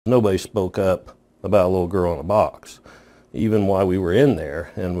Nobody spoke up about a little girl in a box. Even while we were in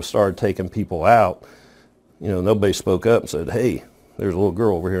there and we started taking people out, you know, nobody spoke up and said, hey, there's a little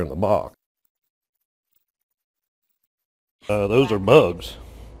girl over here in the box. Those are bugs.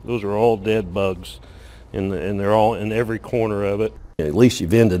 Those are all dead bugs, and they're all in every corner of it. At least you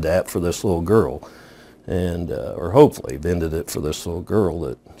vended that for this little girl, and or hopefully vended it for this little girl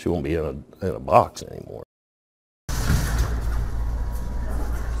that she won't be in a box anymore.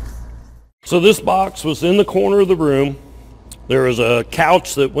 So this box was in the corner of the room. There was a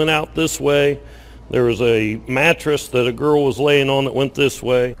couch that went out this way. There was a mattress that a girl was laying on that went this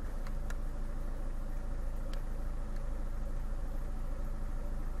way.